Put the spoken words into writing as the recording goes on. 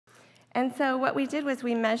And so what we did was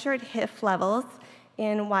we measured HIF levels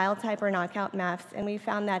in wild-type or knockout mouse, and we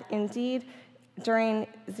found that indeed during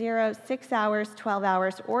 0, 6 hours, 12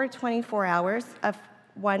 hours, or 24 hours of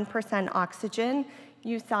 1% oxygen,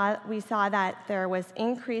 we saw that there was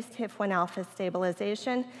increased HIF-1 alpha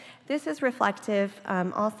stabilization. This is reflective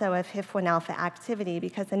also of HIF-1 alpha activity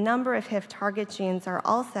because a number of HIF target genes are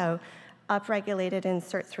also upregulated in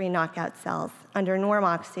SIRT3 knockout cells under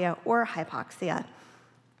normoxia or hypoxia.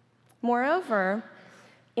 Moreover,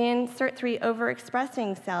 in SIRT3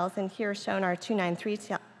 overexpressing cells, and here shown are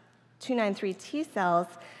 293 T cells,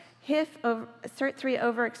 SIRT3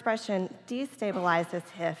 overexpression destabilizes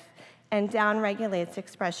HIF and downregulates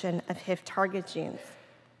expression of HIF target genes.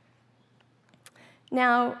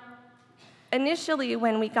 Now, initially,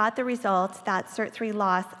 when we got the results that SIRT3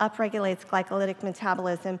 loss upregulates glycolytic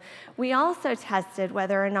metabolism, we also tested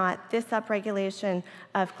whether or not this upregulation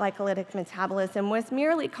of glycolytic metabolism was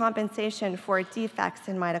merely compensation for defects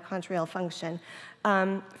in mitochondrial function.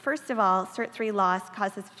 First of all, SIRT3 loss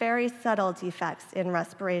causes very subtle defects in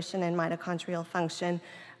respiration and mitochondrial function.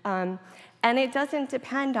 And it doesn't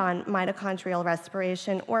depend on mitochondrial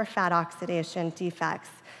respiration or fat oxidation defects.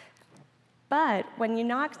 But when you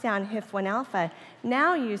knock down HIF-1 alpha,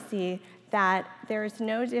 now you see that there is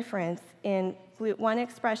no difference in GLUT1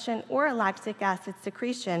 expression or lactic acid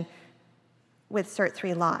secretion with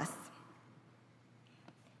SIRT3 loss.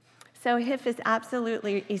 So HIF is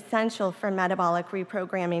absolutely essential for metabolic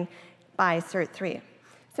reprogramming by SIRT3.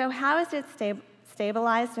 So how is it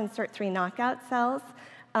stabilized in SIRT3 knockout cells?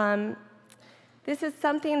 This is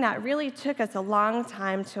something that really took us a long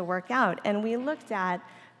time to work out, and we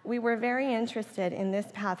were very interested in this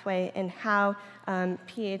pathway and how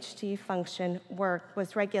PHT function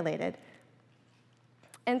was regulated.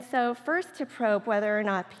 And so first, to probe whether or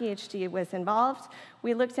not PHT was involved,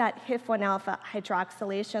 we looked at HIF-1 alpha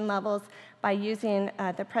hydroxylation levels by using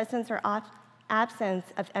the presence or absence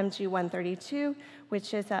of MG132,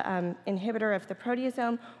 which is an inhibitor of the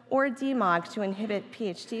proteasome, or DMOG to inhibit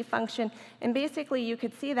PHT function. And basically, you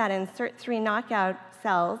could see that in SIRT3 knockout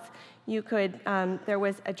cells, there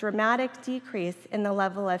was a dramatic decrease in the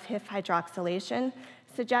level of HIF hydroxylation,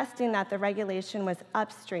 suggesting that the regulation was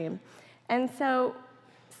upstream. And so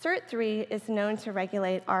SIRT3 is known to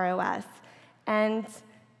regulate ROS. And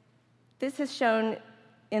this is shown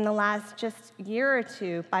in the last just year or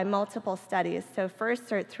two by multiple studies. So first,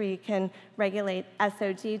 SIRT3 can regulate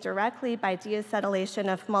SOD directly by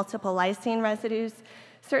deacetylation of multiple lysine residues.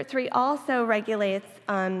 SIRT3 also regulates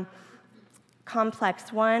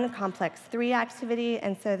complex 1, complex 3 activity,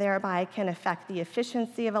 and so thereby can affect the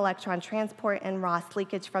efficiency of electron transport and ROS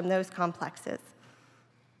leakage from those complexes.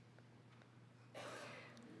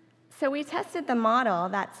 So we tested the model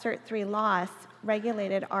that SIRT3 loss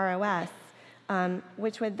regulated ROS,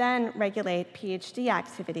 which would then regulate PHD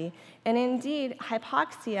activity. And indeed,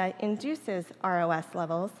 hypoxia induces ROS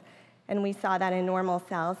levels, and we saw that in normal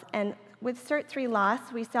cells. And with SIRT3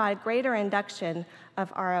 loss, we saw a greater induction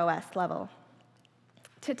of ROS level.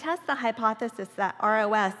 To test the hypothesis that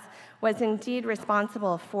ROS was indeed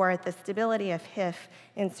responsible for the stability of HIF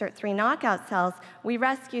in SIRT3 knockout cells, we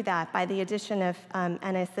rescued that by the addition of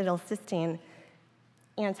N-acetylcysteine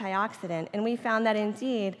antioxidant. And we found that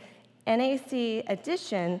indeed, NAC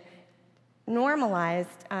addition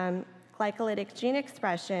normalized glycolytic gene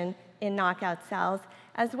expression in knockout cells,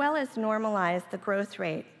 as well as normalized the growth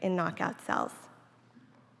rate in knockout cells.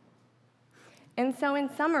 And so in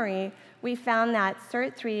summary, we found that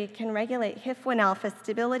SIRT3 can regulate HIF-1 alpha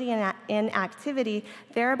stability and activity,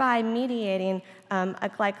 thereby mediating a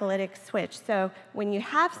glycolytic switch. So when you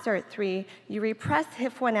have SIRT3, you repress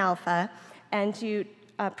HIF-1 alpha, and you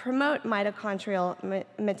promote mitochondrial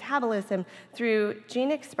metabolism through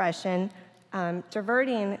gene expression,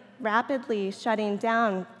 rapidly shutting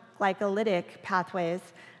down glycolytic pathways.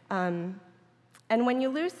 And when you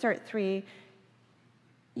lose SIRT3,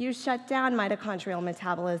 you shut down mitochondrial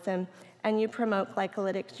metabolism, and you promote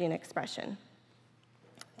glycolytic gene expression.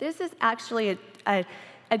 This is actually an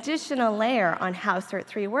additional layer on how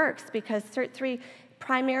SIRT3 works, because SIRT3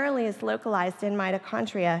 primarily is localized in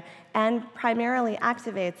mitochondria and primarily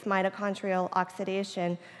activates mitochondrial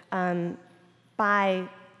oxidation by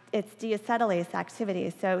its deacetylase activity.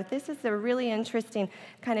 So this is a really interesting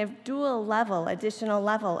kind of additional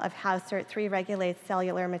level of how SIRT3 regulates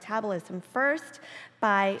cellular metabolism. First,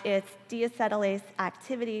 by its deacetylase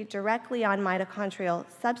activity directly on mitochondrial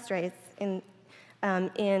substrates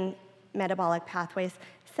in metabolic pathways.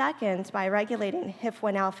 Second, by regulating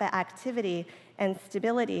HIF-1 alpha activity and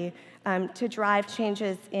stability to drive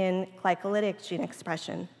changes in glycolytic gene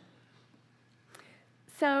expression.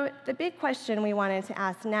 So the big question we wanted to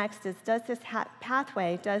ask next is, does this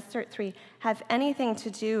pathway, does SIRT3, have anything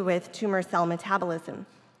to do with tumor cell metabolism?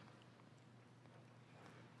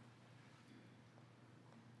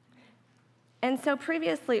 And so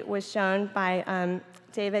previously it was shown by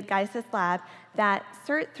David Geis's lab that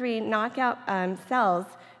SIRT3 knockout cells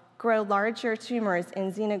grow larger tumors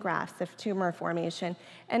in xenografts of tumor formation.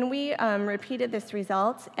 And we repeated this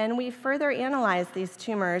result, and we further analyzed these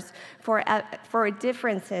tumors for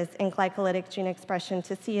differences in glycolytic gene expression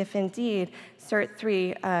to see if indeed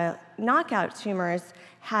SIRT3 knockout tumors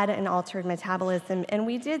had an altered metabolism. And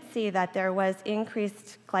we did see that there was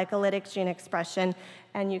increased glycolytic gene expression,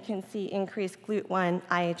 and you can see increased GLUT1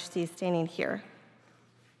 IHC staining here.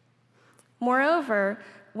 Moreover,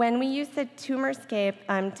 when we used the TumorScape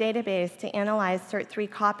database to analyze SIRT3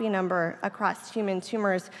 copy number across human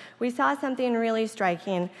tumors, we saw something really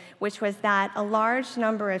striking, which was that a large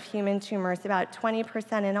number of human tumors, about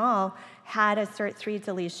 20% in all, had a SIRT3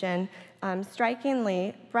 deletion.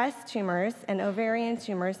 Strikingly, breast tumors and ovarian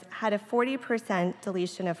tumors had a 40%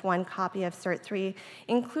 deletion of one copy of SIRT3,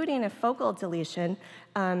 including a focal deletion.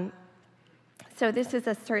 So this is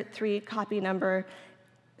a SIRT3 copy number,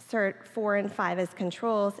 SIRT4 and 5 as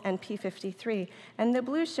controls, and P53. And the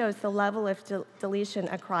blue shows the level of deletion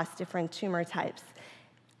across different tumor types.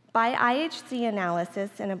 By IHC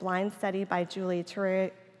analysis in a blind study by Julie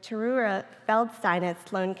Terura Feldstein at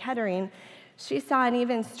Sloan Kettering, she saw an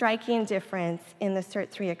even striking difference in the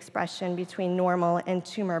SIRT3 expression between normal and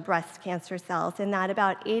tumor breast cancer cells, in that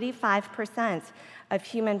about 85% of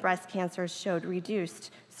human breast cancers showed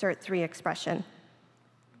reduced SIRT3 expression.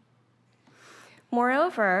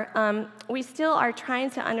 Moreover, we still are trying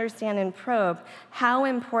to understand and probe how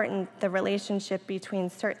important the relationship between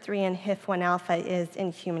SIRT3 and HIF1 alpha is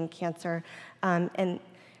in human cancer, and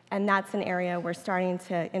that's an area we're starting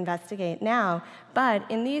to investigate now. But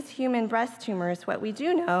in these human breast tumors, what we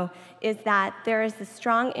do know is that there is a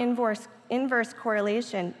strong inverse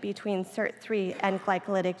correlation between SIRT3 and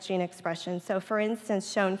glycolytic gene expression. So for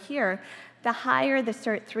instance, shown here, the higher the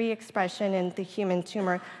SIRT3 expression in the human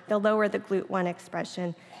tumor, the lower the GLUT1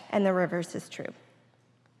 expression, and the reverse is true.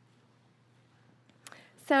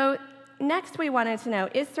 So next we wanted to know,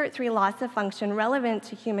 is SIRT3 loss of function relevant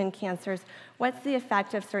to human cancers? What's the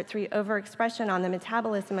effect of SIRT3 overexpression on the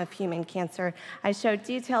metabolism of human cancer? I showed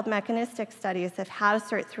detailed mechanistic studies of how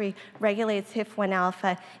SIRT3 regulates HIF1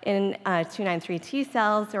 alpha in 293T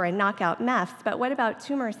cells or in knockout MEFs, but what about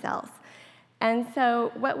tumor cells? And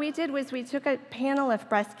so what we did was we took a panel of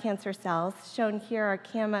breast cancer cells, shown here are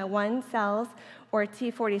KAMA1 cells or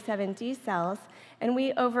T47D cells, and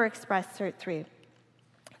we overexpressed SIRT3.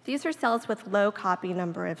 These are cells with low copy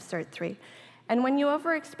number of SIRT3. And when you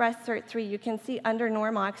overexpress SIRT3, you can see under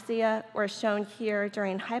normoxia, or shown here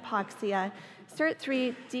during hypoxia,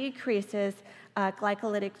 SIRT3 decreases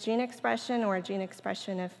glycolytic gene expression or gene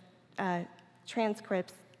expression of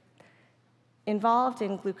transcripts involved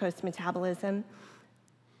in glucose metabolism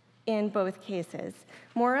in both cases.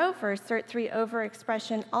 Moreover, SIRT3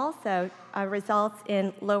 overexpression also results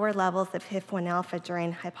in lower levels of HIF1 alpha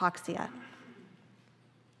during hypoxia.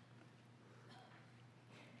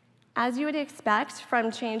 As you would expect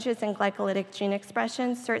from changes in glycolytic gene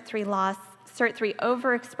expression, SIRT3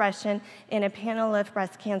 overexpression in a panel of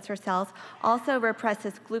breast cancer cells also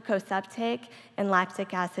represses glucose uptake and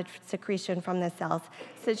lactic acid secretion from the cells,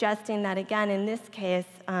 suggesting that, again, in this case,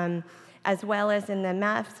 as well as in the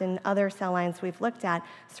MEFs and other cell lines we've looked at,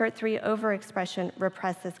 SIRT3 overexpression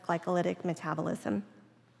represses glycolytic metabolism.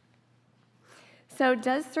 So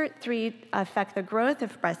does SIRT3 affect the growth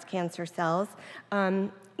of breast cancer cells?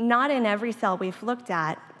 Not in every cell we've looked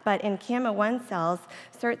at, but in KAMA1 cells,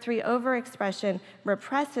 SIRT3 overexpression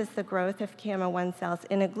represses the growth of KAMA1 cells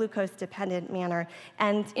in a glucose-dependent manner.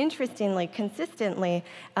 And interestingly, consistently,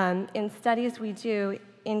 in studies we do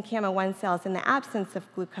in KAMA1 cells in the absence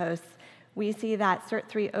of glucose, we see that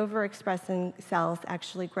SIRT3 overexpressing cells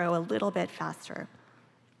actually grow a little bit faster.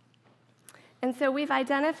 And so we've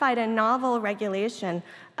identified a novel regulation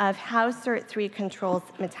of how SIRT3 controls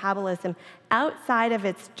metabolism outside of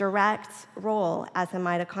its direct role as a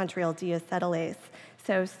mitochondrial deacetylase.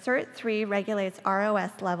 So SIRT3 regulates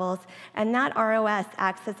ROS levels, and that ROS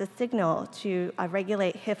acts as a signal to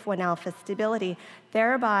regulate HIF1 alpha stability,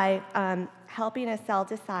 thereby helping a cell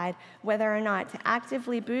decide whether or not to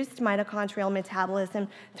actively boost mitochondrial metabolism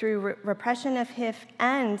through repression of HIF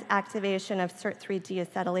and activation of SIRT3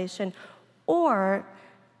 deacetylation, or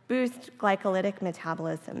boost glycolytic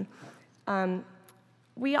metabolism.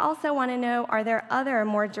 We also want to know, are there other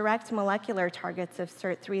more direct molecular targets of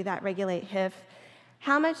SIRT3 that regulate HIF?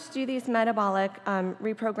 How much do these metabolic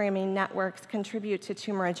reprogramming networks contribute to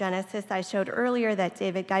tumorigenesis? I showed earlier that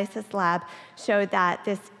David Geiss's lab showed that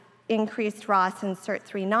this increased ROS in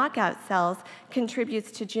SIRT3 knockout cells contributes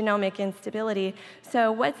to genomic instability.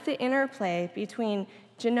 So what's the interplay between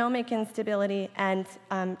genomic instability and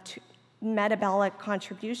metabolic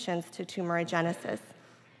contributions to tumorigenesis?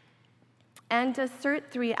 And does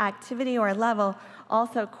SIRT3 activity or level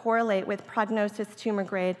also correlate with prognosis, tumor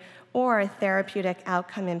grade, or therapeutic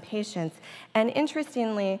outcome in patients? And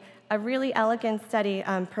interestingly, a really elegant study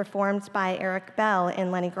performed by Eric Bell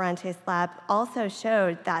in Lenny Garante's lab also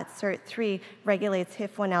showed that SIRT3 regulates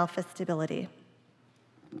HIF-1 alpha stability.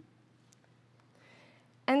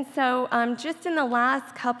 And so just in the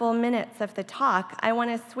last couple minutes of the talk, I want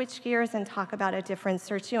to switch gears and talk about a different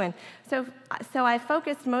sirtuin. So I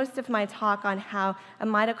focused most of my talk on how a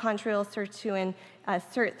mitochondrial sirtuin,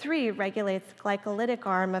 SIRT3, regulates glycolytic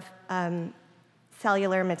arm of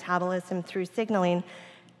cellular metabolism through signaling.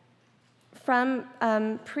 From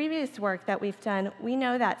previous work that we've done, we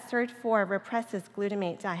know that SIRT4 represses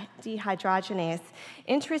glutamate dehydrogenase.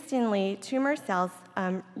 Interestingly, tumor cells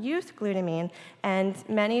use glutamine, and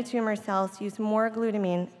many tumor cells use more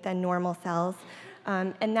glutamine than normal cells.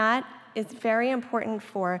 And that is very important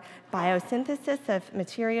for biosynthesis of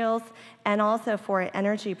materials and also for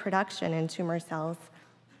energy production in tumor cells.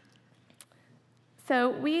 So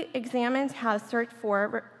we examined how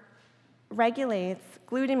SIRT4 regulates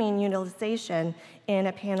glutamine utilization in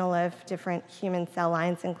a panel of different human cell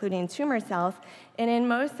lines, including tumor cells. And in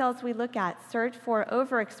most cells, we look at SIRT4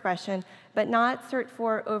 overexpression, but not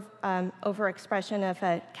SIRT4 overexpression of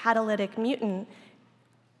a catalytic mutant,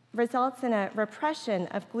 results in a repression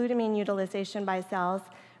of glutamine utilization by cells,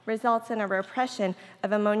 results in a repression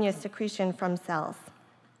of ammonia secretion from cells.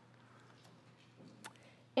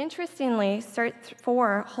 Interestingly,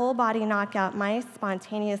 SIRT4 whole body knockout mice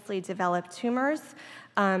spontaneously develop tumors.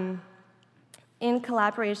 In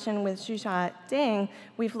collaboration with Zhuzha Ding,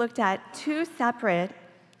 we've looked at two separate,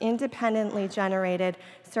 independently generated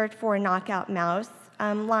SIRT4 knockout mouse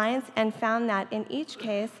lines and found that in each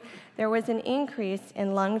case, there was an increase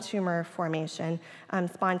in lung tumor formation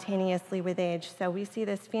spontaneously with age. So we see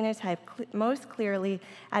this phenotype most clearly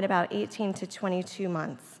at about 18 to 22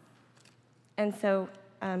 months. And so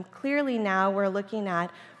clearly now we're looking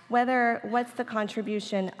at what's the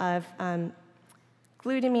contribution of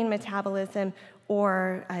glutamine metabolism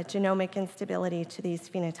or genomic instability to these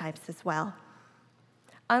phenotypes as well.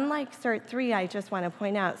 Unlike SIRT3, I just want to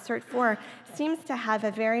point out, SIRT4 seems to have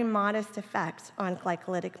a very modest effect on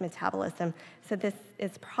glycolytic metabolism, so this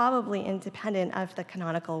is probably independent of the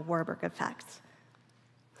canonical Warburg effect.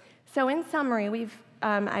 So in summary,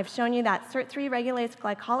 I've shown you that SIRT3 regulates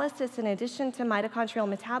glycolysis in addition to mitochondrial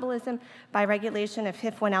metabolism by regulation of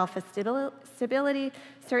HIF-1 alpha stability.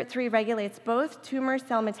 SIRT3 regulates both tumor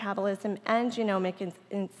cell metabolism and genomic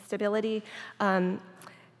instability,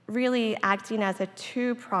 really acting as a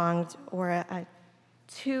two-pronged or a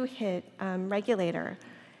two-hit regulator.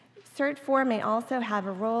 SIRT4 may also have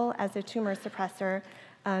a role as a tumor suppressor,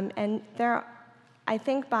 and I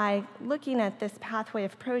think by looking at this pathway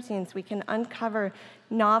of proteins, we can uncover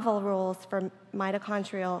novel roles for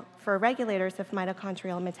regulators of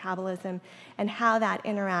mitochondrial metabolism and how that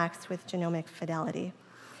interacts with genomic fidelity.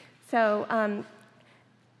 So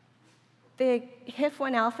the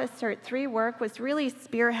HIF-1 alpha SIRT3 work was really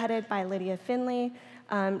spearheaded by Lydia Finley.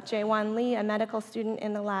 Jae-Won Lee, a medical student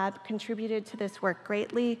in the lab, contributed to this work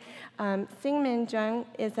greatly. Singmin Jung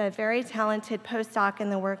is a very talented postdoc in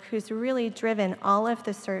the work who's really driven all of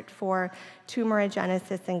the SIRT4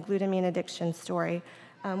 tumorigenesis and glutamine addiction story.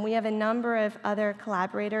 We have a number of other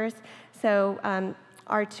collaborators. So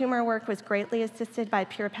our tumor work was greatly assisted by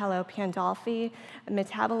Pierpaolo Pandolfi,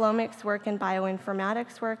 metabolomics work and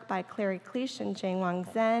bioinformatics work by Clary Cleach and Jang-Wang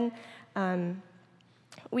Zhen.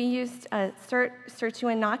 We used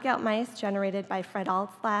sirtuin knockout mice generated by Fred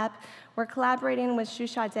Alt's lab. We're collaborating with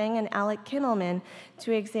Zhuzha Ding and Alec Kimmelman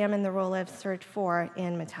to examine the role of SIRT4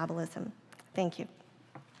 in metabolism. Thank you.